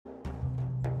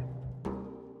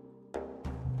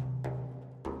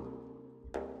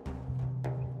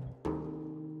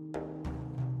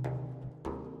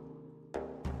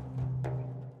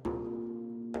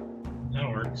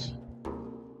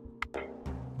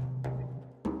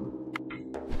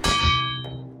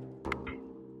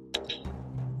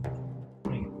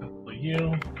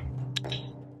you.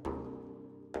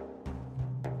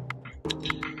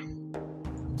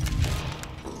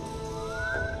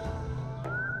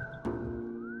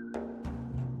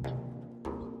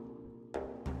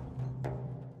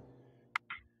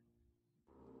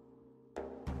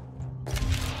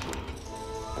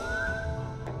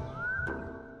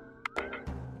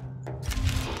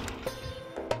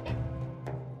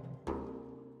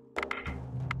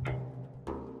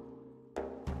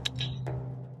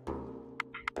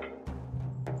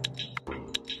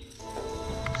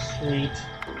 Sweet.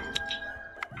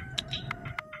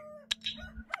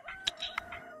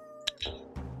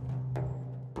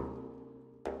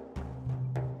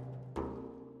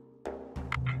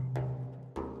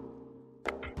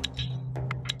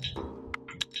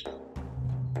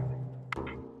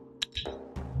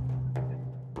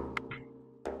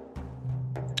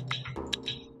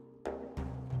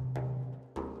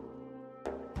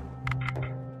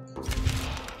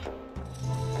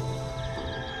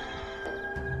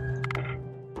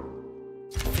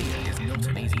 Not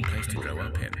an easy place to grow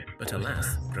up in, but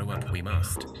alas, grow up we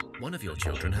must. One of your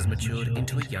children has matured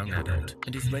into a young adult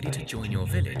and is ready to join your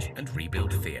village and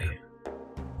rebuild Thea.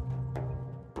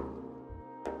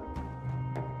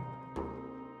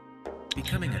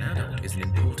 Becoming an adult is an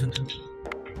important...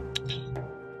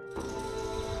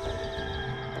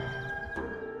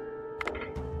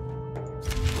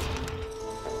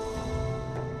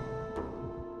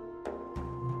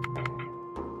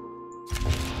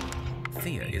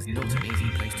 Thea is not an easy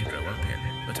place to grow up in,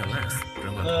 but alas,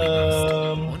 grow up we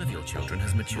must. One of your children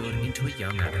has matured into a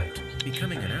young adult.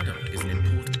 Becoming an adult is an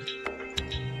important...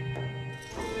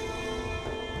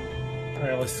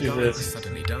 Alright, let's do The this. sky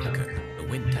suddenly darken, the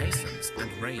wind hastens,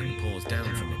 and rain pours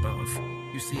down from above.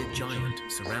 You see a giant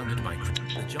surrounded by...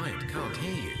 The giant can't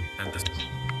hear you, and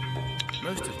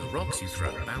most of the rocks you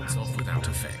throw bounce off without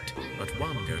effect, but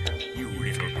one goes... You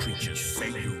little creatures,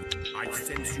 say you... I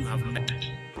sense you have...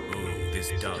 Oh, this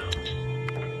does.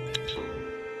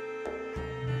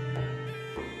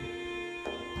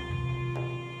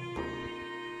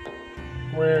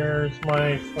 Where's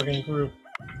my fucking group?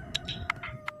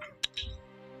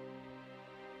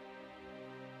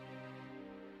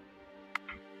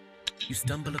 You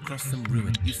stumble across some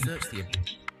ruins.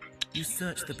 You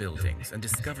search the buildings and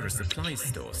discover a supplies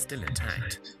store still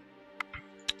intact.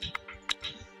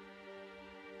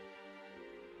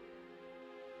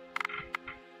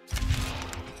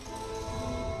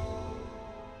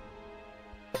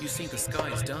 You see the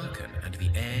skies darken and the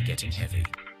air getting heavy.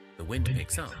 The wind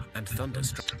picks up and thunder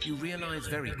strikes. You realize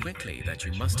very quickly that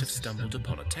you must have stumbled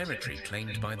upon a territory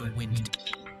claimed by the wind.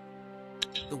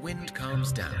 The wind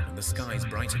calms down and the skies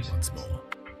brighten once more.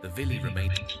 The village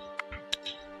remains...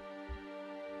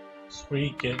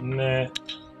 Sweet, getting that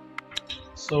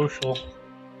social.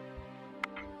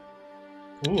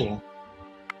 Ooh.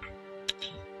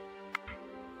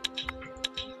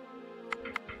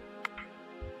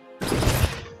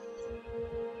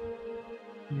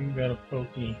 You got a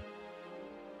pokey.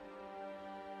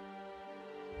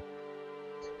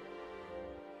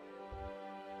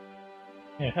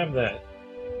 Yeah, have that.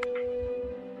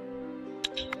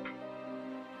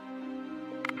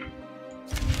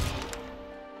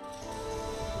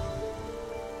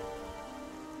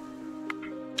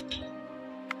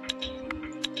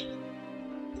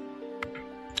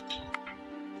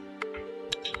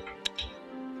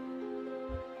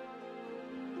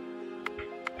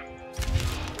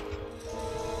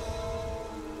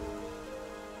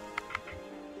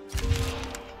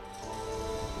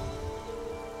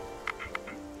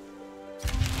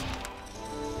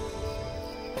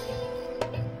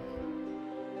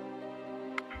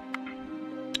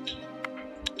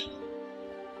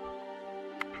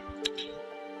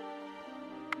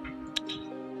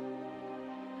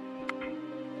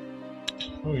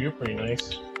 Oh, you're pretty nice.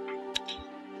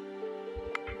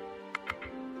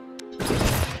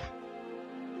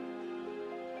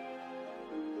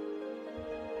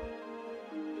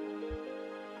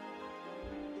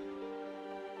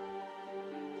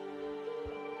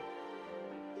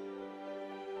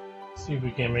 See if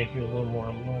we can make you a little more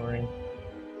alluring.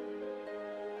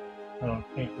 Oh,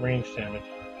 take range damage.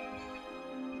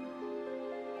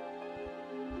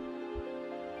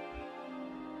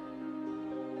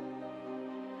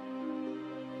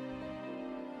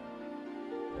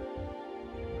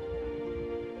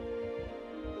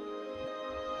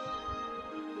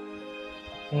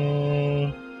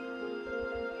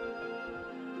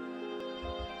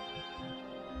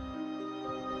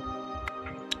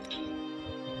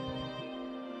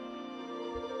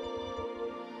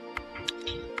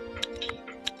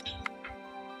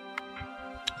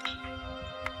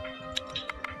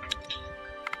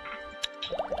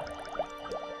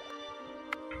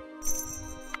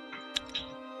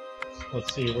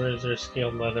 Let's see, where is their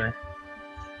scaled leather?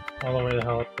 All the way the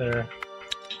hell up there.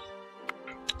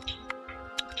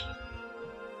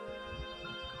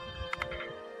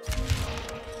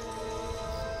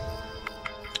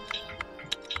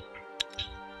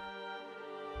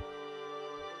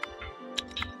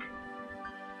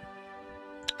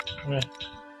 Eh.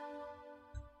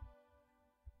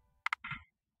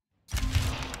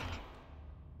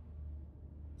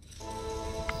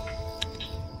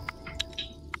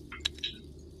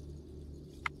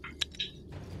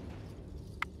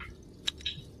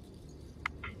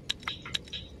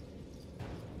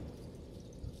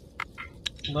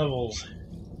 Levels.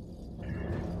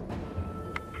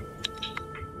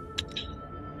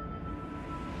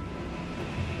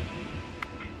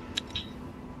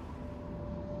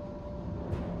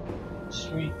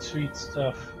 Sweet, sweet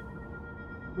stuff.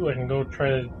 Ooh, I can go try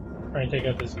and take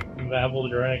out this Babel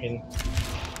dragon.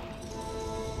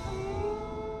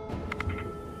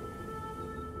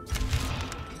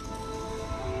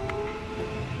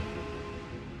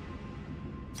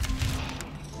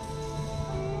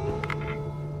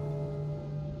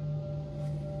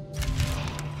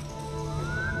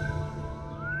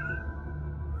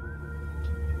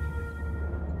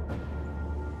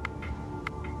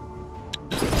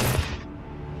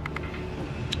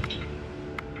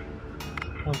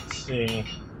 Let's see.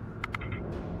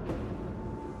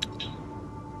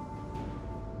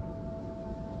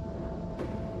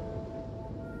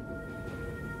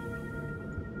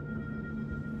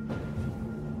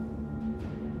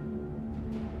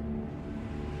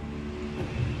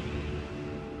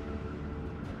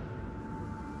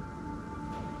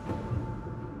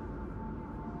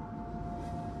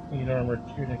 Need armor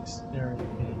 2 dexterity.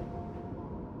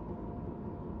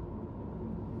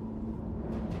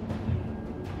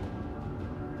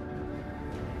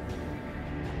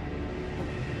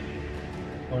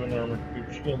 One armor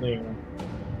 2 shielding.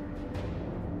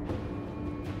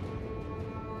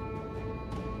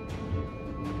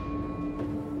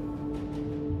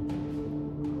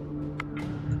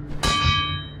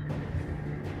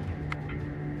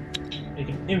 Make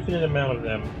an infinite amount of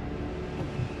them.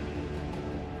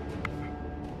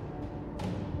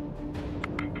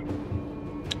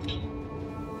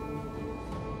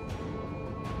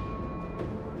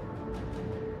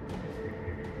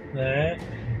 That.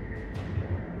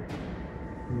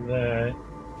 That.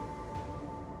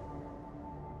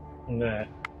 And that.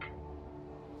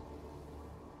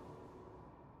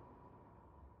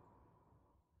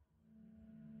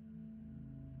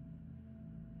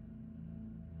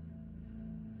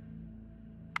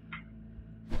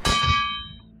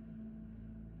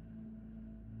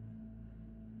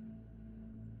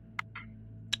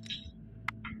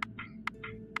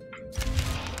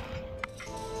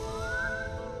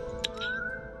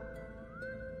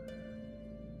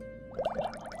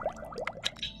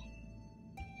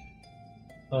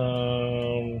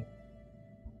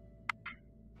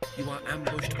 You are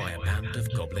ambushed by a band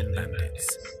of goblin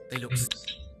bandits. They look...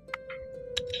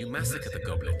 You massacre the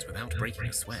goblins without breaking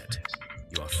a sweat.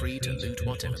 You are free to loot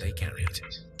whatever they carried.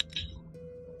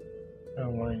 I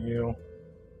don't want you.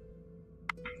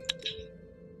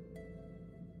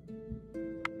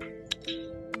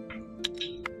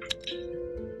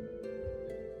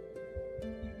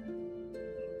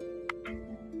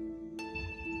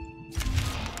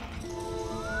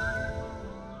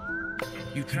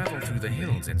 You travel through the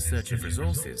hills in search of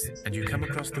resources, and you come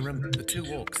across the room. The two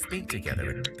orcs speak together,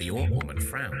 and the orc woman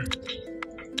frowns.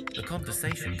 The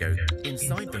conversation goes,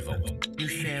 inside the vault, you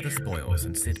share the spoils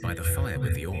and sit by the fire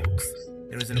with the orcs.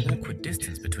 There is an awkward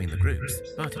distance between the groups,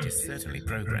 but it is certainly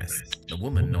progress. The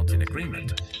woman nods in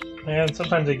agreement. Man,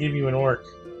 sometimes they give you an orc.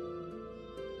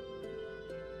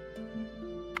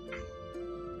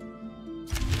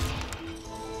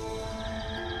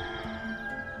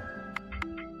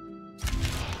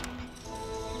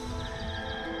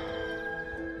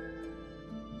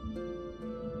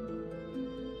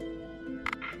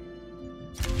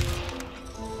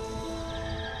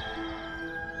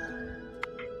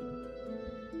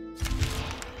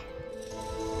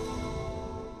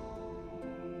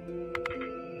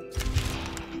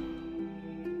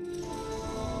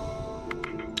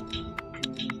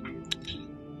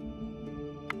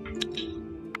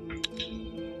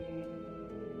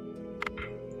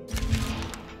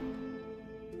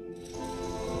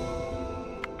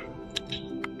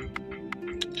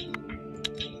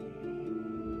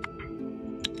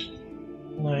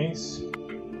 Nice.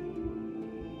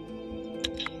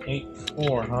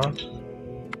 8-4, huh?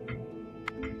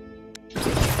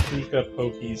 Who's got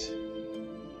pokies?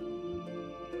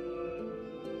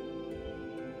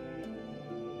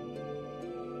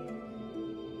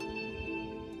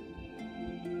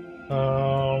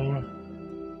 Um,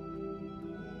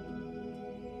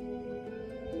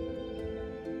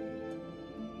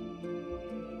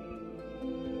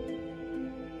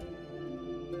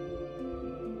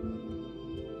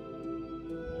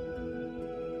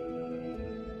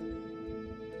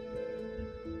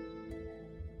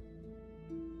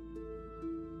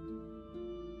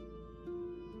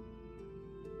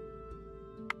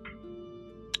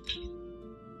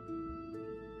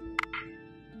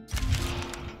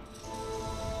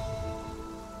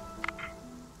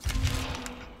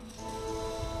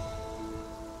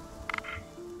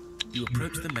 You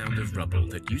approach the mound of rubble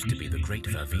that used to be the great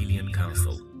Vervelian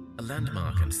castle, a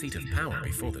landmark and seat of power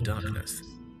before the darkness.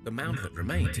 The mound that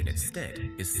remains in its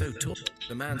stead is so tall.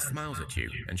 The man smiles at you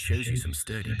and shows you some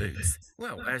sturdy boots.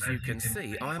 Well, as you can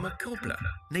see, I am a cobbler.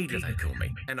 Needler, they call me.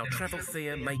 And I'll travel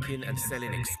Thea making and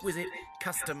selling exquisite,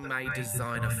 custom-made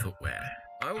designer footwear.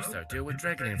 I also deal with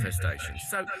dragon infestations.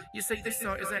 So, you see, this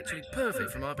site is actually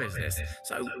perfect for my business.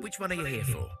 So, which one are you here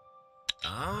for?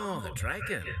 Oh, the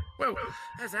dragon. Well,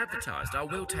 as advertised, I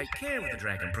will take care of the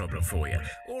dragon problem for you,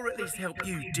 or at least help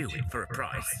you do it for a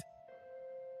price.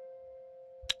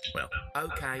 Well,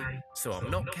 okay, so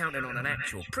I'm not counting on an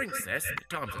actual princess.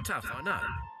 Times are tough, I know.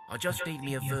 I just need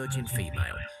me a virgin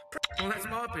female. Well, that's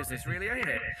my business, really, ain't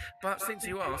it? But since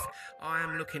you ask, I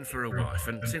am looking for a wife,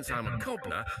 and since I'm a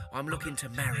cobbler, I'm looking to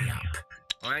marry up.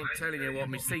 I ain't telling you what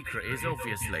my secret is,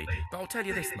 obviously, but I'll tell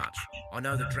you this much. I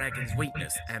know the dragon's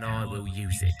weakness, and I will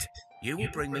use it. You will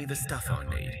bring me the stuff I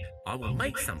need. I will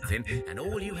make something, and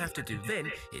all you have to do then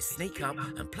is sneak up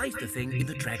and place the thing in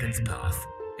the dragon's path.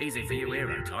 Easy for you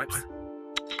hero types.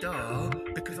 Duh,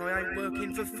 because I ain't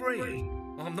working for free.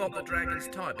 I'm not the dragon's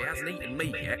type, it hasn't eaten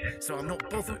me yet, so I'm not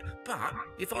bothered. But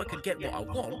if I could get what I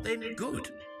want, then good.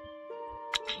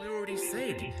 We already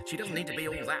said, she doesn't need to be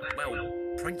all that, well,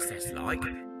 princess-like.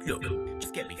 Look,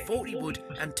 just get me 40 wood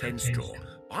and 10 straw.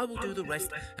 I will do the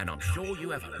rest, and I'm sure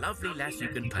you have a lovely lass you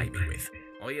can pay me with.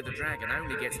 I hear the dragon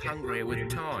only gets hungrier with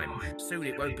time. Soon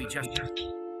it won't be just...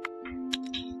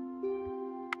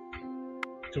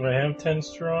 do I have 10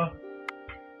 straw?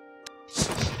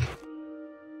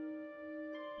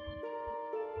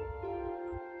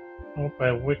 Oh, by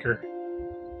a wicker.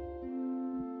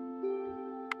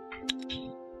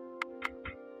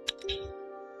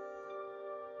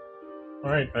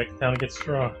 Alright, back to town to get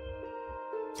straw.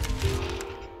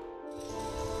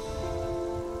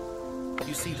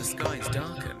 You see the skies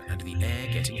darken and the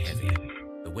air getting heavy.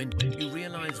 The wind... You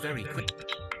realize very quickly.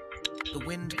 The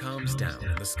wind calms down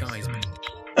and the skies...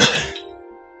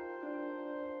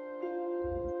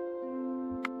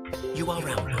 You are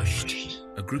ambushed.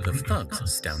 A group of thugs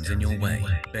stands in your way,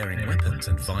 bearing weapons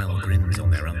and vile grins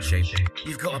on their unshaped...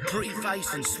 You've got a pretty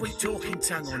face and sweet-talking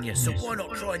tongue on you, so why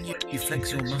not try and You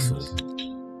flex your muscles.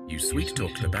 You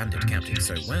sweet-talk the bandit captain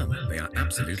so well, they are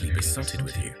absolutely besotted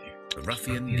with you. The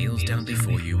ruffian kneels down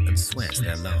before you and swears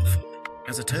their love.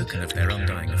 As a token of their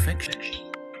undying affection...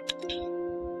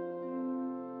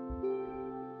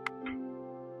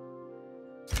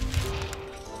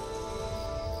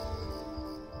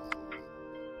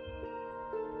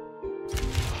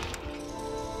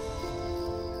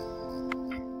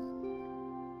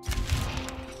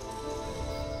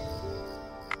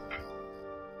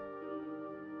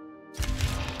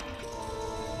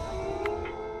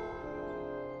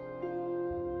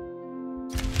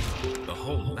 The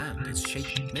whole land is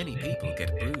shaken. Many people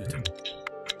get bruised and...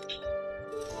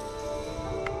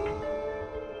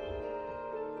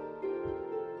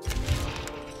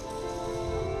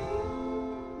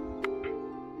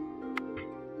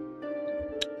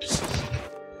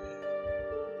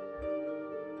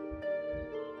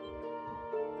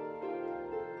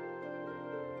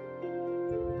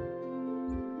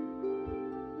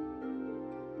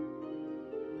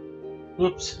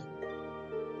 Whoops.